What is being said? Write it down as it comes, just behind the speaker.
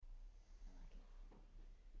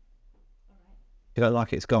you don't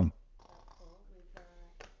like it, it's gone.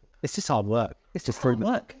 It's just hard work. It's just hard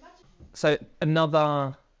work. So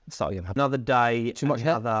another day. Too much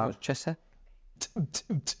hair? Too much chest hair?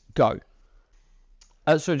 Go.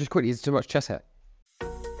 Sorry, just quickly, it's too much chest hair.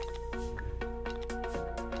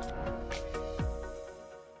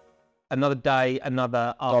 Another day,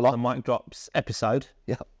 another After the Mic Drops episode.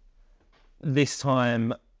 Yeah. This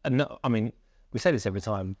time, I mean, we say this every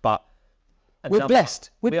time, but we're blessed.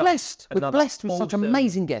 We're blessed with such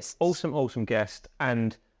amazing guests. Awesome guest,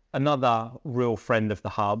 and another real friend of the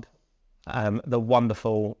hub, the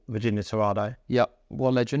wonderful Virginia Torrado. Yep, what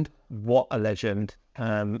a legend. What a legend.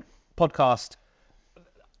 Podcast,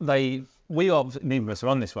 neither of us are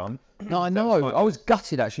on this one. No, I know. I was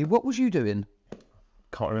gutted, actually. What was you doing?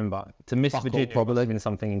 Can't remember. To miss Virginia probably been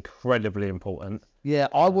something incredibly important. Yeah,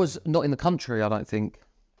 I was not in the country, I don't think.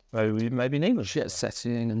 Maybe neither. Jet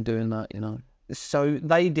setting and doing that, you know. So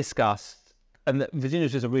they discussed, and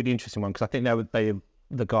Virginia's was a really interesting one because I think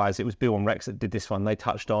the guys, it was Bill and Rex that did this one. They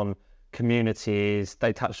touched on communities.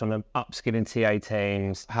 They touched on upskilling TA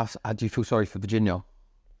teams. How do you feel sorry for Virginia?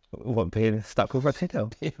 What, being stuck with Virginia?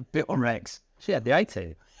 Bill and Rex. She had the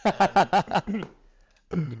 80.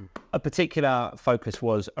 A particular focus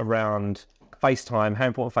was around FaceTime, how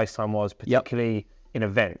important FaceTime was, particularly in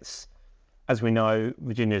events. As we know,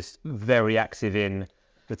 Virginia's very active in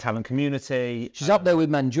the talent community. She's up there with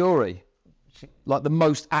Manjuri, like the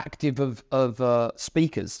most active of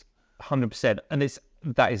speakers. 100%. And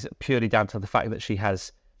that is purely down to the fact that she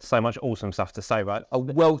has so much awesome stuff to say, right? A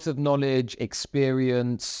wealth of knowledge,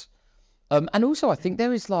 experience. And also I think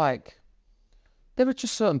there are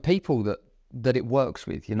just certain people that it works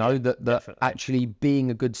with, you know, that actually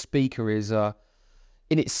being a good speaker is in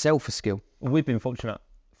itself a skill. We've been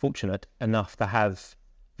fortunate enough to have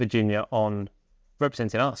Virginia on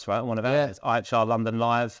representing us, right? One of ours, IHR London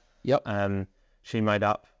Live. Yep. She made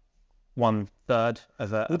up 1/3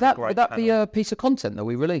 of a Would that be a piece of content that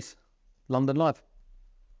we release? London Live?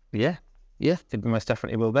 Yeah. Yeah. It most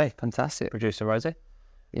definitely will be. Fantastic. Producer Rosie.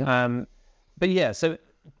 Yeah. But yeah, so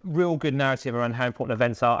real good narrative around how important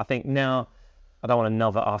events are. I think now, I don't want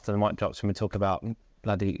another After the Mic Drops when we talk about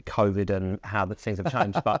bloody COVID and how things have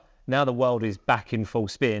changed, but now the world is back in full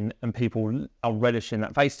spin and people are relishing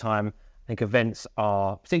that FaceTime. I think events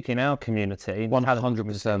are, particularly in our community,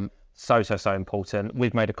 100%. So important.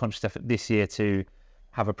 We've made a conscious effort this year to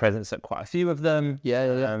have a presence at quite a few of them.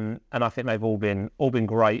 Yeah. And I think they've all been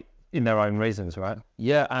great in their own reasons, right?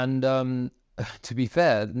 Yeah, and to be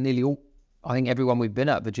fair, I think everyone we've been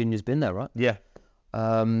at, Virginia's been there, right? Yeah.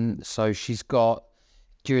 So she's got,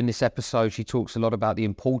 during this episode, she talks a lot about the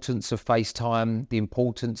importance of FaceTime,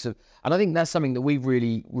 and I think that's something that we've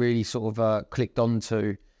really, really sort of clicked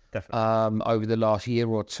onto over the last year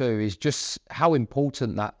or two, is just how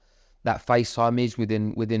important that FaceTime is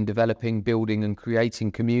within developing, building and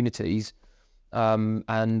creating communities.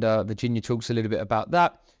 And Virginia talks a little bit about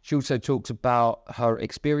that. She also talks about her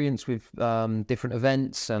experience with different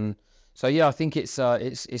events, and so yeah, I think it's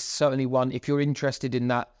certainly one, if you're interested in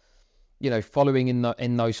that, you know, following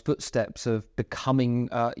in those footsteps of becoming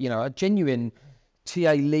you know, a genuine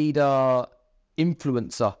TA leader,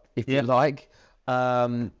 influencer, if you like,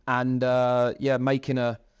 and making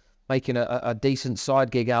a decent side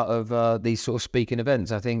gig out of these sort of speaking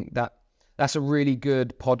events. I think that's a really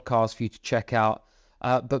good podcast for you to check out.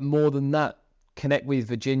 But more than that, connect with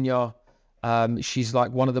Virginia. She's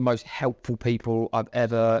like one of the most helpful people I've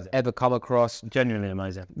ever come across. Genuinely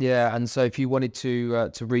amazing. Yeah, and so if you wanted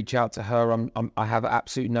to reach out to her, I have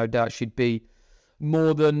absolutely no doubt she'd be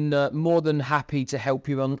more than happy to help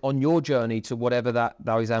you on your journey to whatever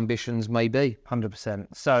those ambitions may be. 100%.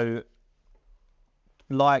 So,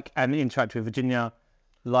 like and interact with Virginia,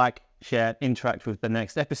 share, interact with the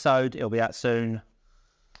next episode. It'll be out soon.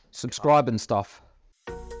 Subscribe and stuff.